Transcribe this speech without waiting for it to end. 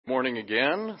Morning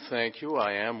again. Thank you.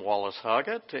 I am Wallace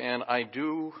Hoggett, and I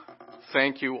do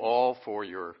thank you all for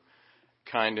your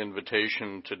kind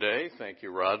invitation today. Thank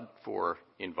you, Rod, for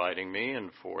inviting me and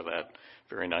for that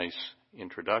very nice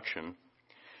introduction.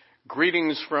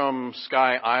 Greetings from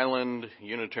Sky Island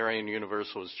Unitarian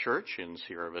Universalist Church in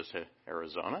Sierra Vista,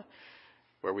 Arizona,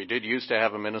 where we did used to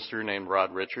have a minister named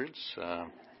Rod Richards.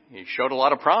 He showed a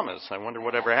lot of promise. I wonder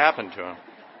whatever happened to him.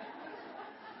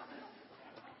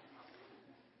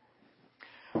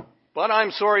 But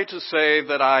I'm sorry to say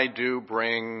that I do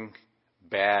bring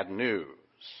bad news,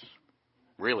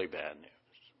 really bad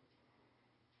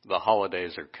news. The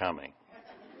holidays are coming.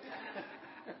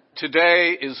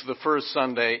 Today is the first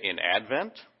Sunday in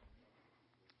Advent.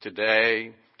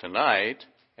 Tonight,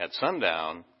 at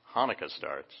sundown, Hanukkah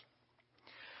starts.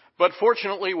 But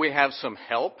fortunately, we have some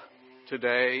help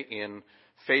today in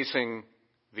facing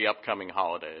the upcoming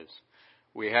holidays.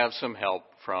 We have some help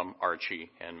from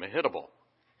Archy and Mehitabel.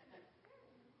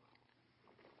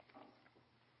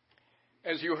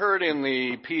 As you heard in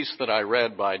the piece that I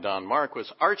read by Don Marquis,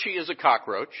 Archy is a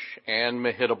cockroach and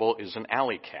Mehitabel is an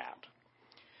alley cat.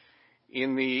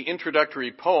 In the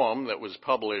introductory poem that was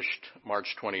published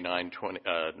March 29,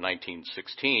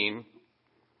 1916,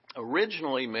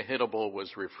 originally Mehitabel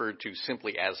was referred to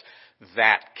simply as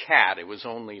that cat. It was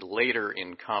only later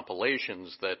in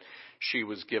compilations that she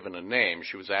was given a name.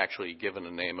 She was actually given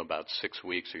a name about 6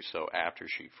 weeks or so after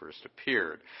she first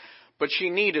appeared. But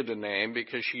she needed a name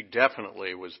because she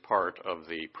definitely was part of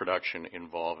the production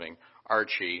involving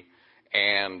Archy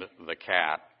and the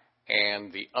cat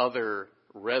and the other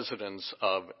residents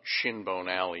of Shinbone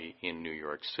Alley in New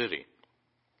York City.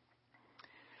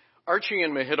 Archy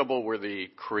and Mehitabel were the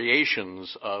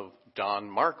creations of Don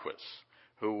Marquis,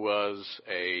 who was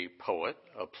a poet,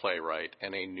 a playwright,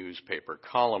 and a newspaper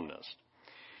columnist.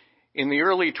 In the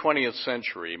early 20th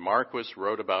century, Marquis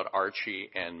wrote about Archy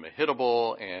and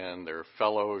Mehitabel and their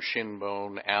fellow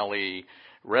Shinbone Alley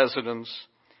residents,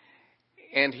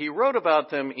 and he wrote about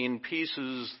them in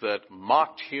pieces that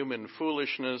mocked human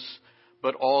foolishness,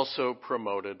 but also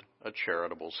promoted a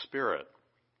charitable spirit.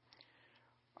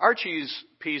 Archy's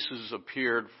pieces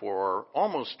appeared for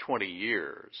almost 20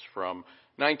 years, from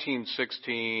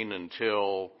 1916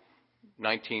 until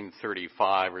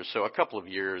 1935 or so, a couple of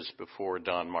years before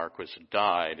Don Marquis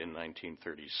died in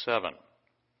 1937.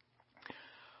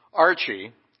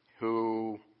 Archy,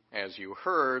 who, as you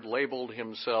heard, labeled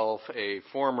himself a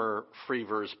former free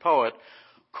verse poet,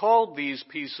 called these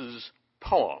pieces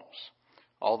poems,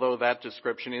 although that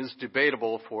description is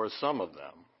debatable for some of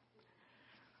them.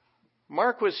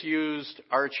 Marquis used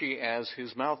Archy as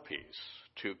his mouthpiece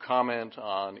to comment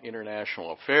on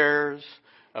international affairs,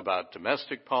 about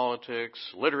domestic politics,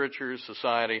 literature,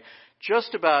 society,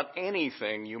 just about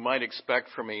anything you might expect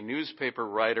from a newspaper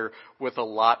writer with a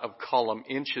lot of column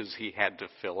inches he had to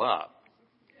fill up.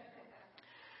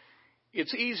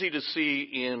 It's easy to see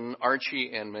in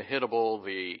Archy and Mehitabel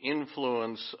the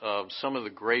influence of some of the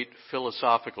great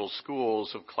philosophical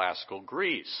schools of classical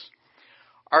Greece.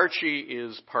 Archy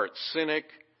is part cynic,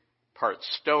 part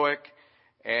stoic,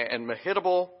 and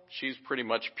Mehitabel, she's pretty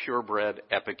much purebred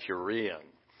Epicurean.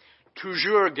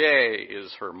 Toujours gay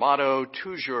is her motto,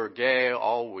 toujours gay,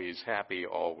 always happy,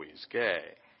 always gay.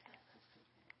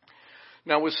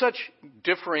 Now, with such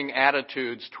differing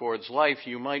attitudes towards life,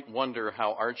 you might wonder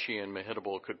how Archy and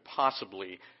Mehitabel could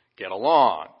possibly get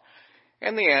along.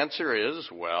 And the answer is,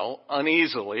 well,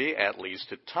 uneasily, at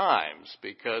least at times,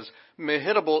 because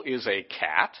Mehitabel is a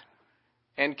cat,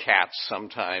 and cats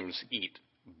sometimes eat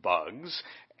bugs,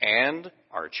 and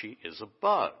Archy is a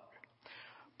bug.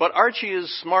 But Archy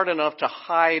is smart enough to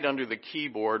hide under the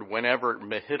keyboard whenever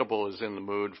Mehitabel is in the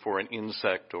mood for an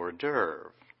insect hors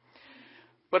d'oeuvre.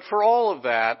 But for all of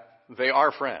that, they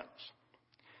are friends.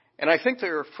 And I think they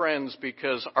are friends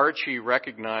because Archy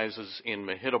recognizes in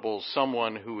Mehitabel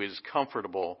someone who is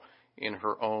comfortable in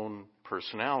her own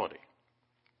personality.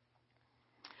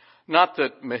 Not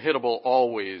that Mehitabel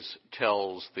always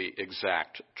tells the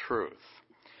exact truth.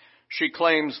 She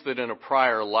claims that in a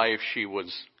prior life she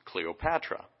was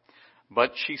Cleopatra,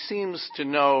 but she seems to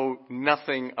know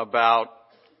nothing about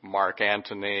Mark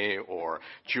Antony or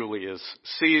Julius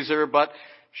Caesar, but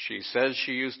she says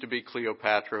she used to be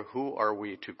Cleopatra. Who are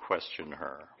we to question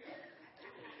her?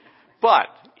 But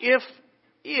if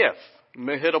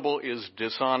Mehitabel is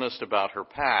dishonest about her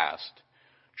past,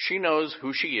 she knows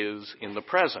who she is in the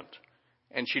present,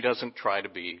 and she doesn't try to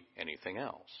be anything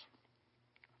else.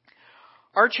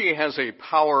 Archy has a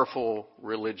powerful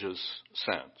religious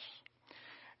sense.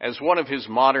 As one of his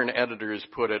modern editors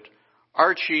put it,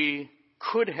 Archy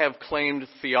could have claimed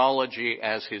theology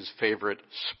as his favorite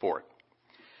sport.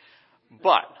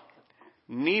 But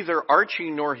neither Archy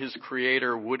nor his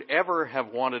creator would ever have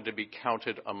wanted to be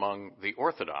counted among the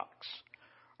orthodox.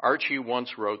 Archy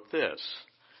once wrote this: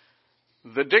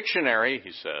 "The dictionary,"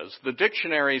 he says, "the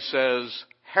dictionary says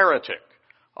heretic,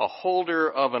 a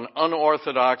holder of an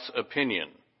unorthodox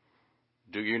opinion.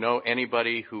 Do you know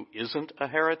anybody who isn't a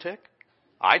heretic?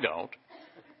 I don't."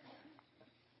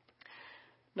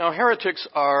 Now, heretics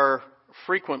are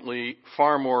frequently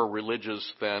far more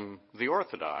religious than the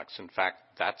Orthodox. In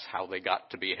fact, that's how they got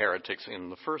to be heretics in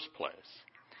the first place.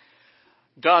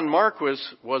 Don Marquis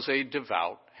was a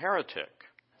devout heretic.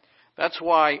 That's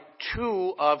why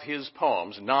two of his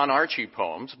poems, non-Archy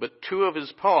poems, but two of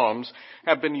his poems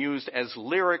have been used as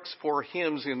lyrics for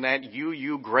hymns in that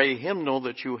You Gray hymnal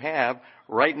that you have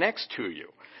right next to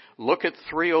you. Look at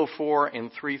 304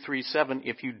 and 337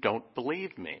 if you don't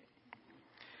believe me.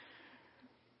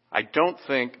 I don't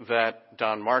think that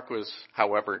Don Marquis,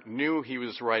 however, knew he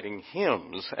was writing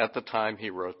hymns at the time he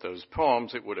wrote those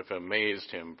poems. It would have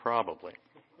amazed him, probably.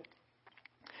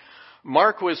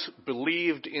 Marquis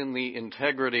believed in the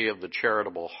integrity of the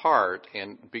charitable heart,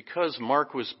 and because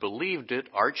Marquis believed it,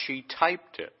 Archy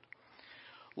typed it.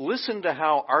 Listen to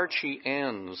how Archy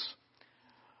ends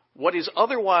what is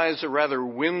otherwise a rather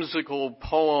whimsical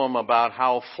poem about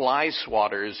how fly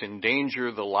swatters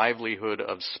endanger the livelihood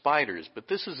of spiders. But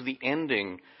this is the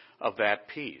ending of that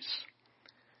piece.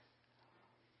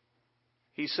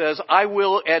 He says, "I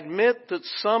will admit that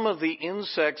some of the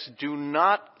insects do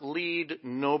not lead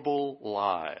noble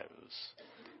lives,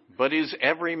 but is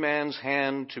every man's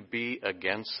hand to be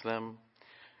against them?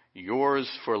 Yours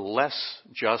for less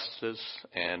justice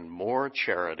and more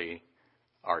charity,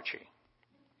 Archy."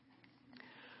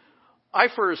 I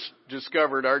first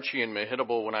discovered Archy and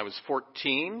Mehitabel when I was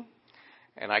 14,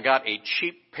 and I got a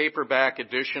cheap paperback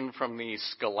edition from the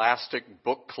Scholastic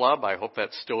Book Club. I hope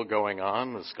that's still going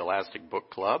on, the Scholastic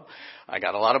Book Club. I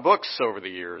got a lot of books over the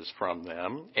years from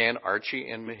them, and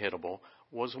Archy and Mehitabel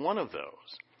was one of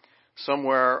those.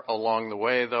 Somewhere along the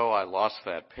way, though, I lost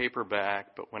that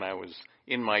paperback, but when I was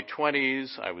in my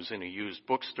 20s, I was in a used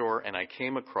bookstore, and I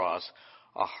came across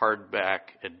a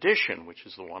hardback edition, which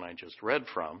is the one I just read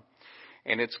from.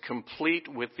 And it's complete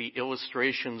with the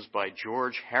illustrations by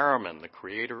George Harriman, the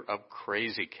creator of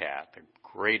Crazy Cat. They're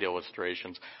great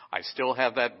illustrations. I still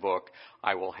have that book.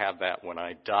 I will have that when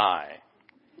I die.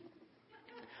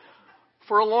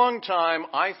 For a long time,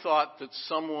 I thought that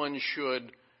someone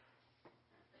should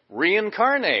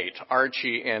reincarnate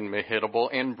Archy and Mehitabel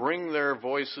and bring their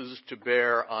voices to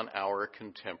bear on our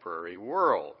contemporary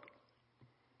world.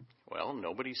 Well,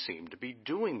 nobody seemed to be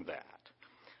doing that.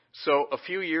 So a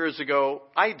few years ago,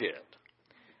 I did.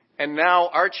 And now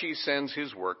Archy sends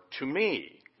his work to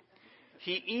me.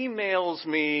 He emails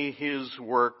me his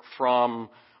work from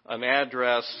an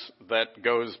address that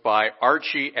goes by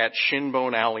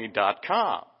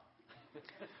archy@shinbonealley.com.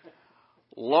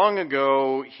 Long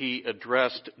ago, he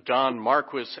addressed Don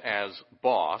Marquis as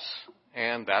boss,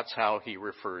 and that's how he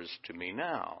refers to me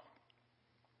now.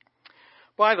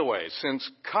 By the way, since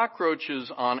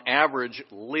cockroaches on average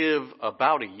live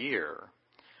about a year,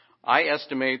 I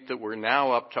estimate that we're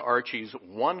now up to Archy's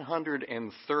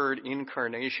 103rd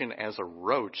incarnation as a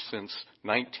roach since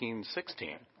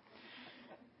 1916.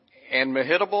 And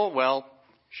Mehitabel, well,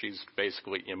 she's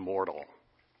basically immortal.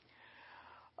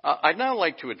 I'd now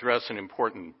like to address an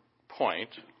important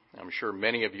point. I'm sure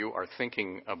many of you are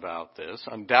thinking about this.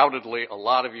 Undoubtedly, a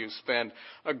lot of you spend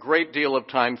a great deal of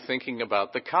time thinking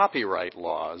about the copyright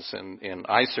laws, and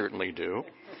I certainly do.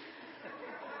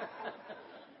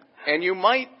 And you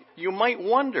might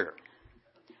wonder,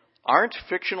 aren't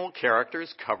fictional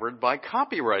characters covered by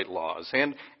copyright laws?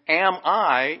 And am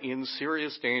I in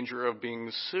serious danger of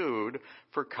being sued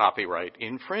for copyright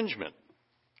infringement?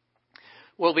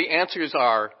 Well, the answers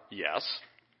are yes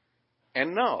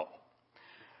and no.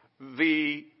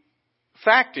 The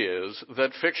fact is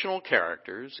that fictional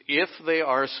characters, if they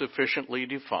are sufficiently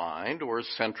defined or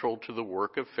central to the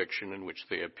work of fiction in which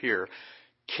they appear,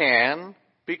 can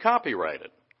be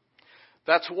copyrighted.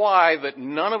 That's why that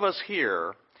none of us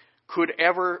here could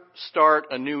ever start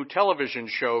a new television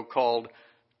show called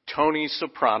Tony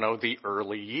Soprano: The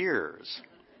Early Years.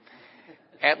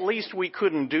 At least we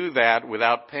couldn't do that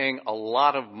without paying a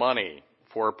lot of money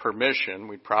for permission.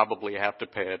 We'd probably have to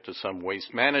pay it to some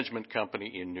waste management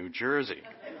company in New Jersey.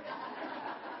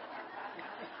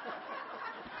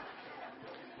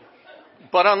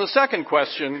 But on the second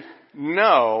question,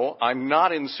 no, I'm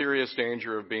not in serious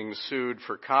danger of being sued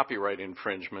for copyright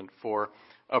infringement for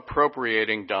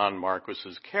appropriating Don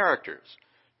Marquis's characters,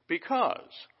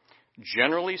 because,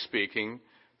 generally speaking,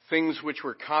 things which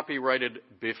were copyrighted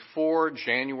before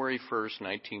January 1st,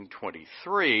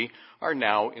 1923, are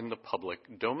now in the public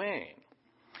domain.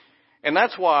 And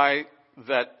that's why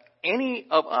that any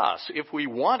of us, if we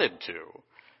wanted to,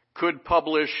 could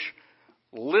publish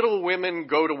Little Women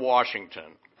Go to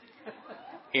Washington,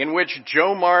 in which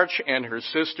Jo March and her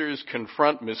sisters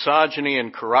confront misogyny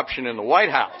and corruption in the White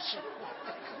House.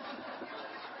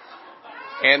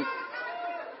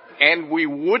 And we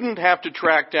wouldn't have to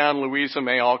track down Louisa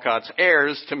May Alcott's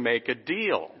heirs to make a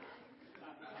deal.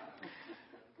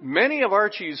 Many of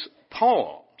Archy's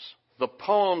poems, the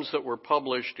poems that were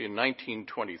published in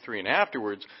 1923 and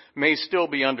afterwards, may still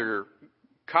be under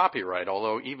copyright,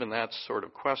 although even that's sort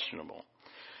of questionable.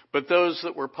 But those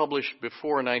that were published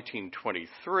before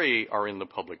 1923 are in the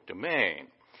public domain.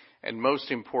 And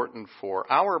most important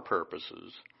for our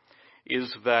purposes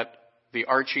is that the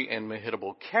Archy and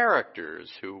Mehitabel characters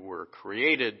who were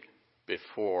created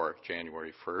before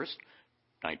January 1st,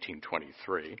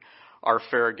 1923, are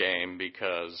fair game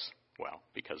because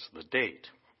of the date.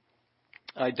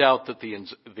 I doubt that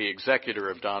the executor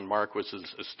of Don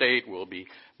Marquis's estate will be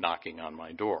knocking on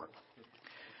my door.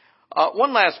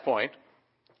 One last point,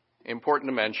 important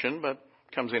to mention, but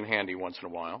comes in handy once in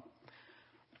a while.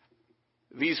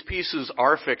 These pieces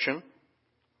are fiction.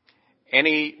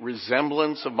 Any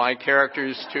resemblance of my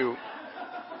characters to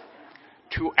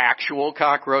actual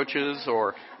cockroaches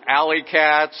or alley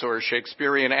cats or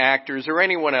Shakespearean actors or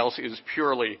anyone else is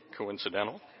purely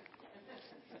coincidental.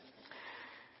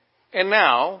 And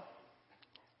now,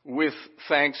 with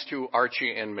thanks to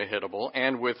Archy and Mehitabel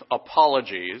and with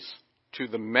apologies to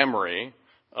the memory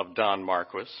of Don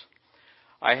Marquis,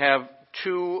 I have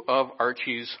two of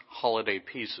Archy's holiday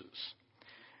pieces.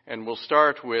 And we'll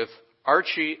start with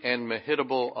Archy and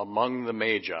Mehitabel Among the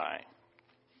Magi.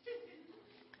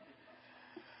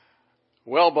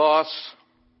 Well, boss,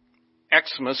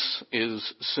 Xmas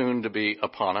is soon to be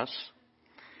upon us.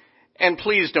 And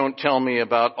please don't tell me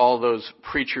about all those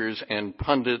preachers and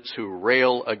pundits who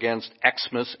rail against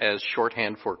Xmas as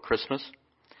shorthand for Christmas.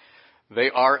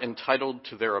 They are entitled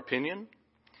to their opinion,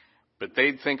 but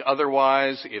they'd think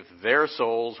otherwise if their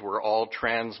souls were all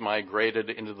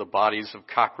transmigrated into the bodies of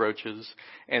cockroaches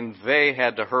and they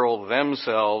had to hurl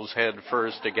themselves head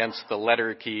first against the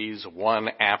letter keys one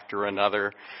after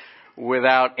another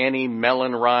without any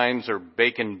melon rinds or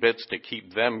bacon bits to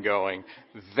keep them going,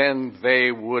 then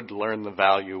they would learn the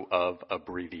value of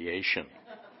abbreviation.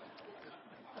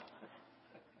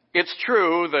 It's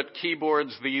true that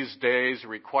keyboards these days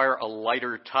require a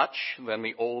lighter touch than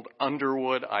the old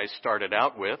Underwood I started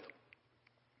out with,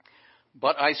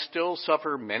 but I still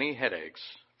suffer many headaches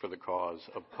for the cause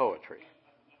of poetry.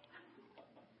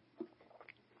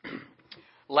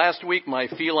 Last week, my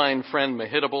feline friend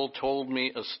Mehitabel told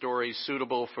me a story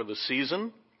suitable for the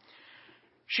season.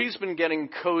 She's been getting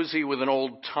cozy with an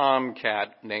old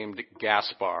tomcat named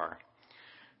Gaspar,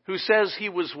 who says he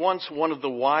was once one of the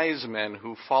wise men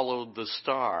who followed the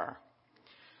star.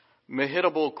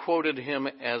 Mehitabel quoted him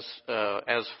as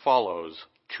follows,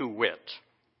 to wit.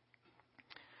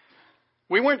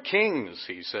 We weren't kings,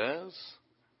 he says,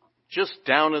 just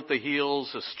down at the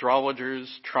heels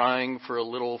astrologers trying for a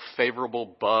little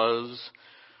favorable buzz,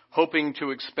 hoping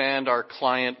to expand our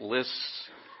client lists,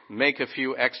 make a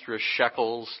few extra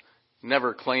shekels,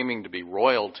 never claiming to be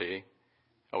royalty.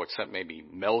 Oh, except maybe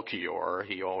Melchior.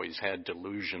 He always had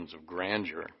delusions of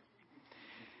grandeur.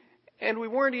 And we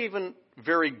weren't even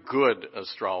very good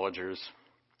astrologers.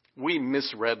 We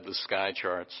misread the sky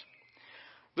charts.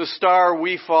 The star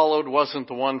we followed wasn't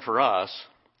the one for us.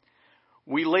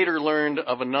 We later learned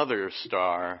of another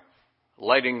star,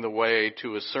 lighting the way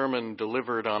to a sermon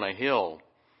delivered on a hill.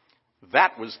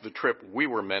 That was the trip we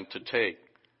were meant to take.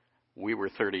 We were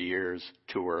 30 years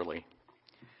too early.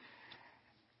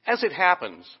 As it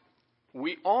happens,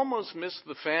 we almost missed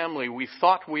the family we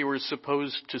thought we were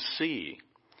supposed to see.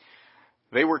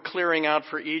 They were clearing out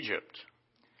for Egypt.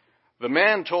 The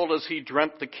man told us he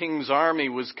dreamt the king's army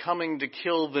was coming to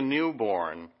kill the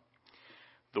newborn.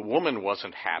 The woman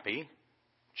wasn't happy,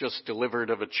 just delivered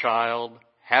of a child,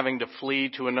 having to flee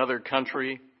to another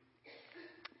country.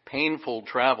 Painful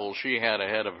travel she had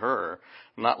ahead of her,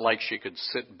 not like she could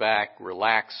sit back,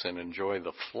 relax, and enjoy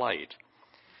the flight.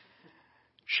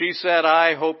 She said,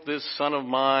 I hope this son of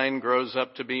mine grows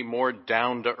up to be more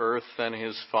down to earth than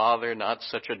his father, not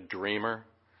such a dreamer.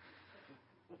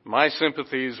 My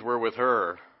sympathies were with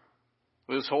her.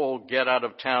 This whole get out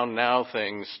of town now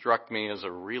thing struck me as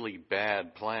a really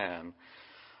bad plan.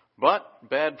 But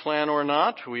bad plan or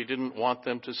not, we didn't want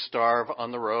them to starve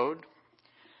on the road.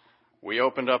 We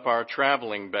opened up our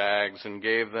traveling bags and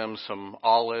gave them some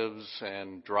olives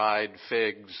and dried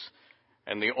figs,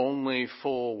 and the only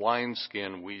full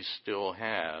wineskin we still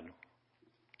had.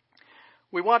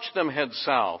 We watched them head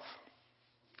south.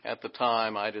 At the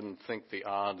time, I didn't think the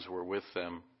odds were with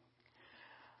them.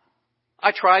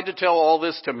 I tried to tell all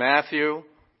this to Matthew,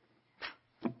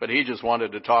 but he just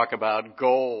wanted to talk about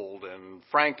gold and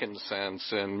frankincense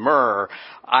and myrrh.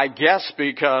 I guess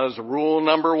because rule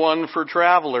number 1 for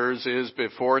travelers is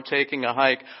before taking a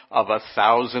hike of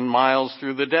 1,000 miles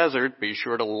through the desert, be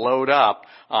sure to load up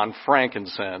on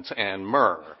frankincense and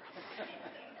myrrh.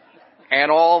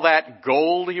 And all that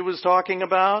gold he was talking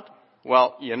about,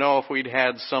 well, you know, if we'd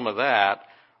had some of that,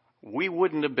 we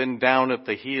wouldn't have been down at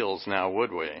the heels now,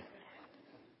 would we?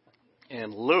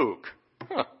 And Luke,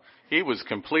 he was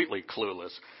completely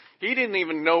clueless. He didn't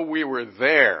even know we were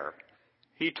there.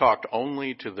 He talked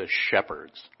only to the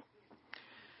shepherds.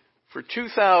 For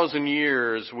 2,000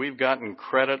 years, we've gotten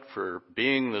credit for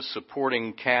being the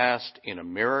supporting cast in a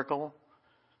miracle.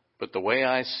 But the way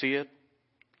I see it,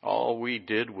 all we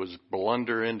did was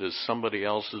blunder into somebody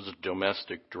else's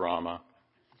domestic drama.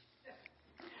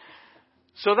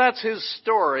 So that's his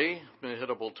story,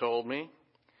 Mehitabel told me.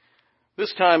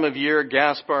 This time of year,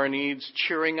 Gaspar needs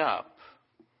cheering up.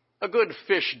 A good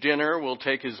fish dinner will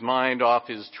take his mind off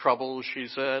his troubles, she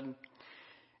said.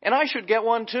 And I should get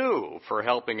one too for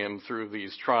helping him through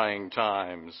these trying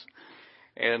times.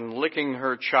 And licking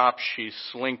her chops, she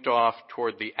slinked off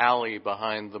toward the alley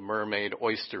behind the Mermaid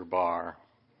Oyster Bar.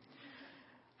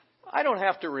 I don't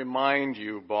have to remind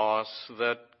you, boss,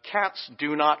 that cats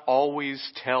do not always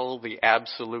tell the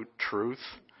absolute truth.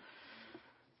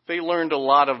 They learned a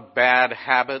lot of bad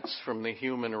habits from the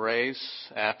human race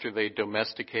after they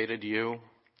domesticated you.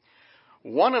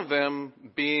 One of them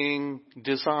being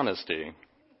dishonesty.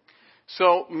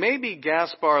 So maybe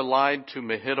Gaspar lied to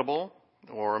Mehitabel,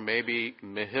 or maybe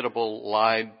Mehitabel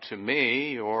lied to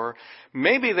me, or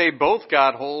maybe they both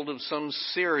got hold of some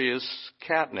serious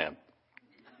catnip.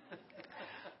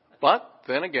 But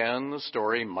then again, the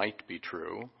story might be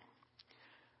true.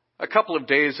 A couple of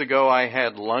days ago, I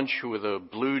had lunch with a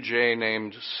blue jay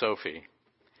named Sophie.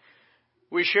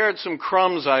 We shared some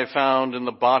crumbs I found in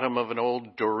the bottom of an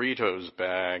old Doritos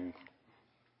bag.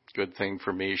 Good thing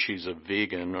for me she's a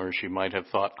vegan, or she might have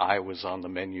thought I was on the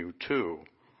menu too.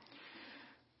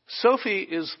 Sophie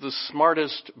is the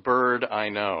smartest bird I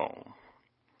know.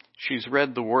 She's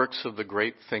read the works of the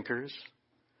great thinkers,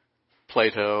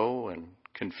 Plato and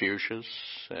Confucius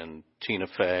and Tina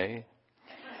Fey.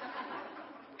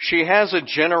 She has a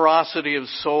generosity of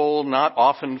soul not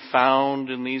often found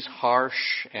in these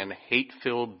harsh and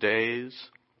hate-filled days.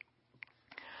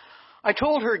 I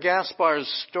told her Gaspar's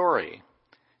story,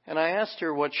 and I asked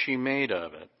her what she made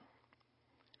of it.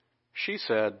 She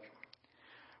said,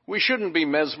 "We shouldn't be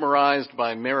mesmerized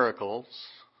by miracles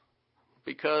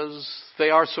because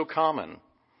they are so common.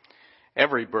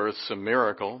 Every birth's a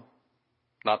miracle,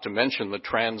 not to mention the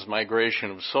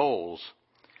transmigration of souls.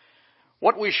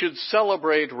 What we should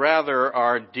celebrate rather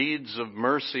are deeds of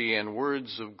mercy and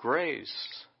words of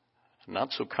grace.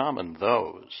 Not so common,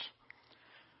 those."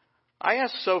 I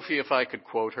asked Sophie if I could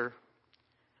quote her.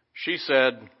 She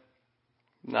said,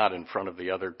 "Not in front of the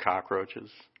other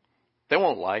cockroaches. They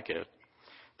won't like it.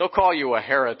 They'll call you a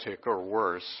heretic or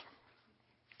worse."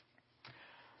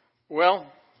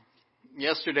 Well,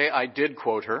 yesterday I did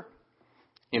quote her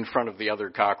in front of the other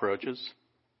cockroaches,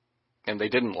 and they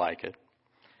didn't like it.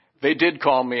 They did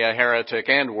call me a heretic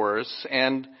and worse,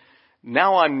 and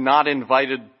now I'm not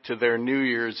invited to their New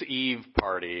Year's Eve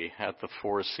party at the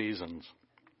Four Seasons.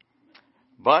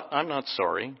 But I'm not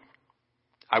sorry.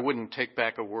 I wouldn't take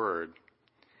back a word.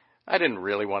 I didn't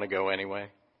really want to go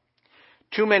anyway.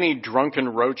 Too many drunken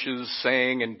roaches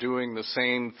saying and doing the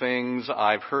same things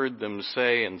I've heard them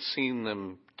say and seen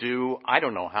them do I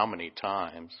don't know how many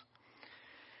times.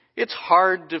 It's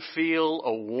hard to feel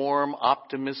a warm,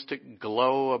 optimistic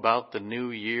glow about the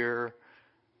new year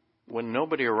when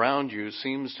nobody around you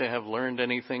seems to have learned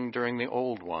anything during the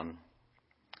old one.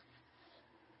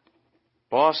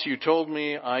 Boss, you told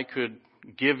me I could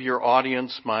give your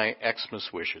audience my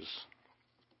Xmas wishes.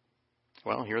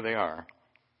 Well, here they are.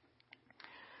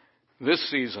 This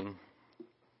season,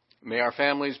 may our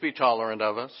families be tolerant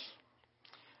of us.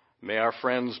 May our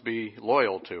friends be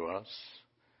loyal to us.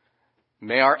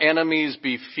 May our enemies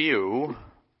be few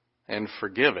and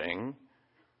forgiving,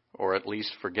 or at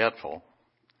least forgetful.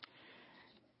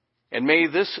 And may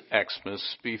this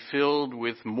Xmas be filled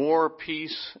with more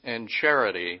peace and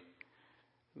charity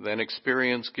than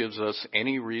experience gives us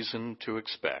any reason to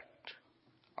expect.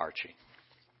 Archy.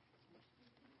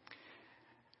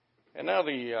 And now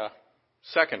the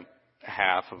second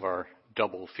half of our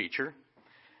double feature.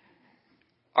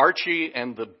 Archy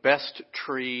and the best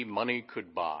tree money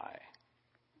could buy.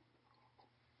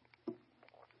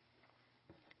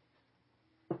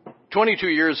 "22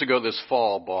 years ago this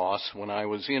fall, boss, when I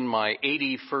was in my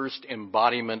 81st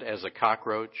embodiment as a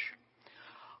cockroach,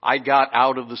 I got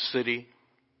out of the city,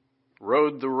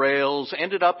 rode the rails,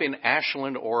 ended up in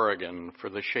Ashland, Oregon for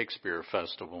the Shakespeare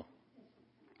Festival.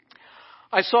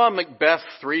 I saw Macbeth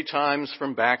 3 times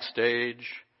from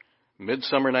backstage,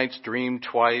 Midsummer Night's Dream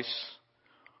twice,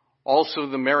 also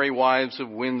The Merry Wives of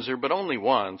Windsor, but only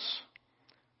once.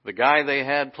 The guy they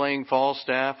had playing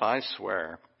Falstaff, I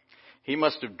swear, he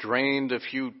must have drained a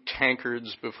few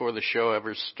tankards before the show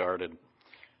ever started.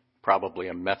 Probably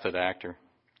a method actor.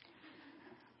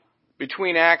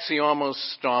 Between acts, he almost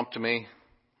stomped me.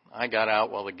 I got out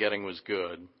while the getting was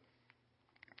good.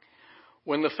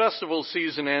 When the festival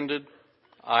season ended,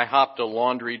 I hopped a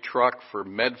laundry truck for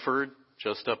Medford,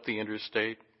 just up the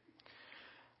interstate.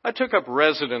 I took up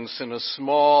residence in a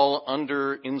small,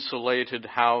 under-insulated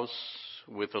house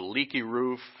with a leaky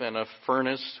roof and a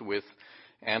furnace with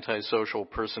antisocial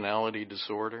personality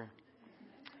disorder.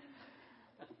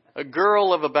 A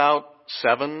girl of about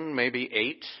 7, maybe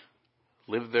 8,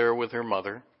 lived there with her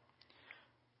mother.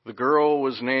 The girl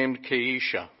was named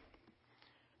Keisha.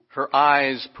 Her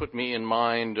eyes put me in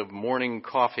mind of morning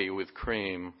coffee with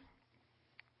cream.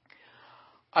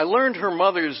 I learned her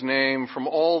mother's name from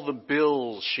all the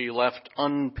bills she left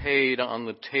unpaid on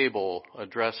the table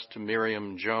addressed to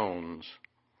Miriam Jones,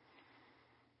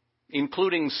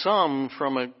 including some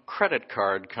from a credit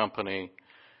card company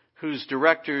whose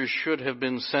directors should have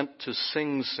been sent to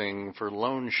Sing Sing for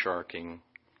loan sharking.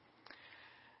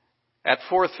 At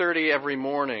 4:30 every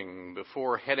morning,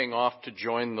 before heading off to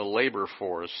join the labor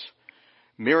force,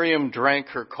 Miriam drank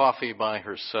her coffee by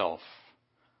herself.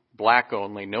 Black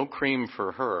only, no cream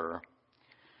for her.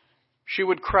 She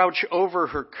would crouch over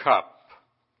her cup,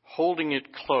 holding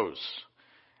it close,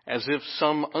 as if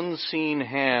some unseen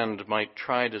hand might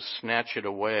try to snatch it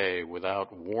away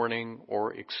without warning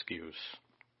or excuse.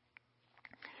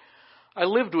 I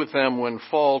lived with them when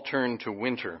fall turned to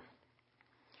winter.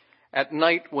 At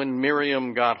night when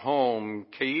Miriam got home,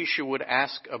 Keisha would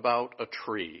ask about a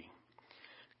tree.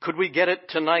 "Could we get it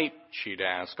tonight?" she'd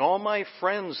ask. "All my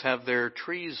friends have their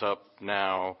trees up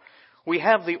now. We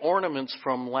have the ornaments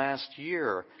from last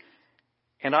year,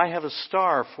 and I have a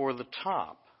star for the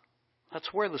top.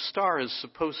 That's where the star is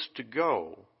supposed to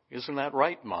go. Isn't that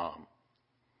right, Mom?"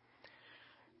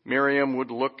 Miriam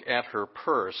would look at her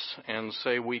purse and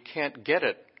say, "We can't get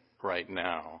it right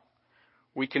now.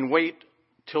 We can wait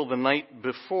till the night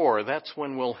before. That's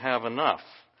when we'll have enough.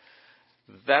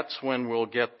 That's when we'll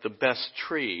get the best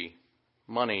tree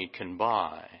money can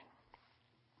buy."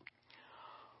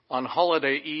 On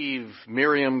holiday eve,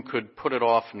 Miriam could put it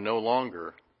off no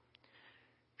longer.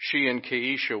 She and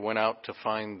Keisha went out to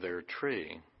find their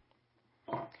tree.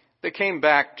 They came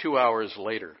back 2 hours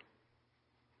later.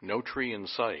 No tree in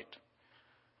sight.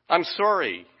 "I'm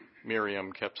sorry,"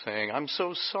 Miriam kept saying. "I'm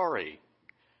so sorry."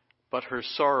 But her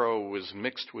sorrow was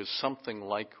mixed with something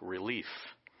like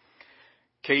relief.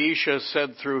 Keisha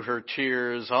said through her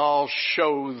tears, "I'll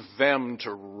show them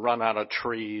to run out of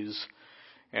trees."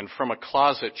 And from a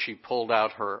closet she pulled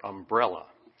out her umbrella,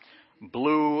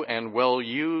 blue and well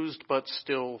used but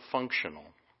still functional.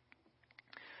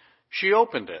 She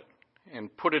opened it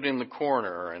and put it in the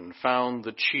corner and found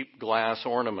the cheap glass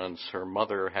ornaments her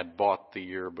mother had bought the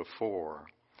year before.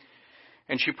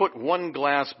 And she put one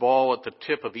glass ball at the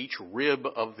tip of each rib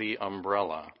of the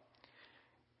umbrella.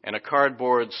 And a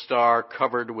cardboard star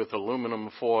covered with aluminum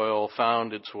foil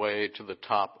found its way to the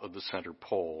top of the center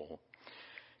pole.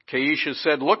 Keisha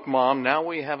said, "Look, Mom, now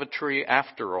we have a tree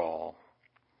after all."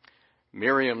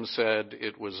 Miriam said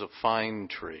it was a fine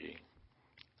tree,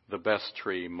 the best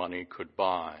tree money could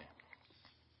buy.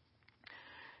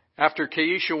 After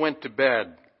Keisha went to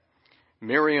bed,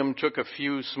 Miriam took a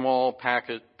few small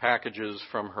packages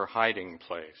from her hiding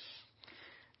place.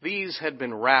 These had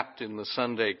been wrapped in the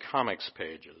Sunday comics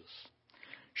pages.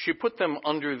 She put them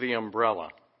under the umbrella.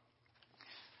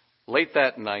 Late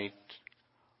that night,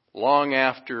 long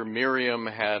after Miriam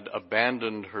had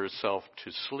abandoned herself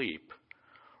to sleep,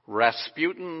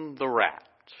 Rasputin the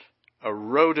rat, a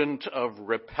rodent of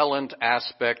repellent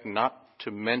aspect, not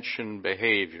to mention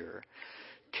behavior,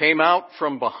 came out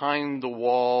from behind the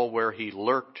wall where he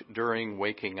lurked during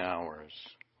waking hours.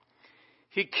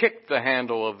 He kicked the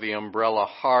handle of the umbrella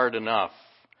hard enough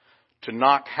to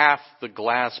knock half the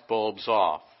glass bulbs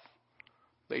off.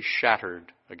 They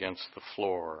shattered against the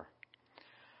floor.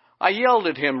 I yelled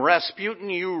at him, "Rasputin,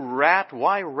 you rat,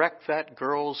 why wreck that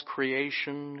girl's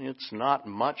creation? It's not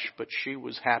much, but she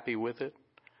was happy with it."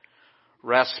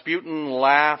 Rasputin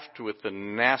laughed with the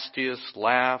nastiest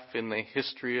laugh in the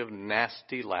history of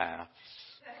nasty laughs.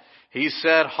 He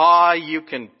said, "Ha, you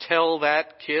can tell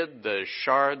that kid the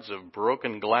shards of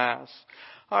broken glass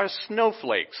are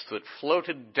snowflakes that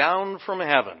floated down from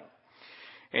heaven."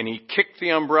 And he kicked the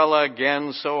umbrella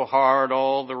again so hard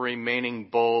all the remaining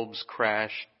bulbs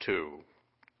crashed too.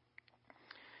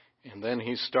 And then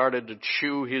he started to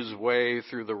chew his way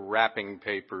through the wrapping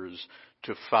papers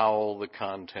to foul the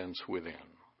contents within.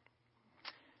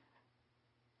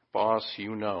 Boss,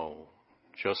 you know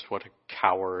just what a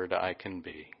coward I can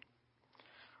be.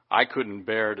 I couldn't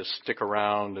bear to stick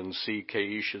around and see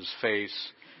Keisha's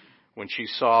face when she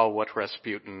saw what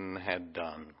Rasputin had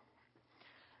done.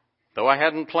 Though I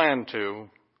hadn't planned to,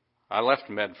 I left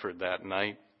Medford that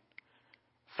night,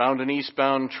 found an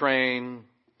eastbound train,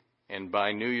 and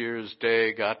by New Year's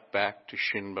Day got back to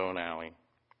Shinbone Alley.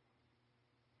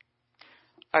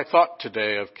 I thought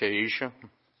today of Keisha.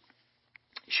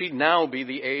 She'd now be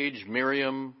the age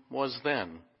Miriam was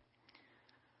then.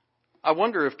 I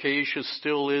wonder if Keisha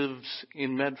still lives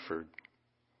in Medford,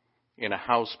 in a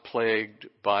house plagued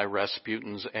by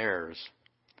Rasputin's heirs.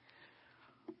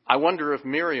 I wonder if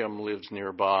Miriam lives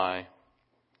nearby,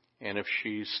 and if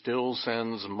she still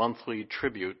sends monthly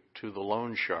tribute to the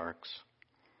loan sharks.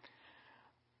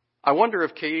 I wonder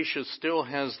if Keisha still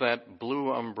has that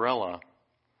blue umbrella,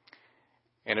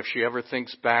 and if she ever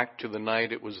thinks back to the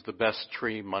night it was the best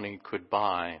tree money could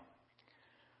buy.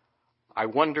 I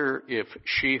wonder if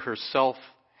she herself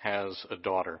has a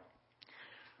daughter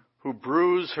who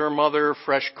brews her mother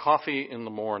fresh coffee in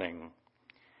the morning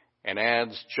and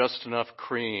adds just enough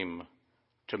cream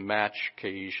to match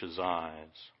Keisha's eyes.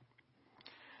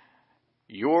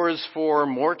 Yours for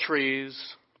more trees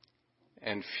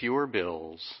and fewer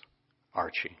bills,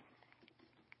 Archy.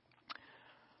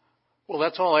 Well,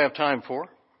 that's all I have time for.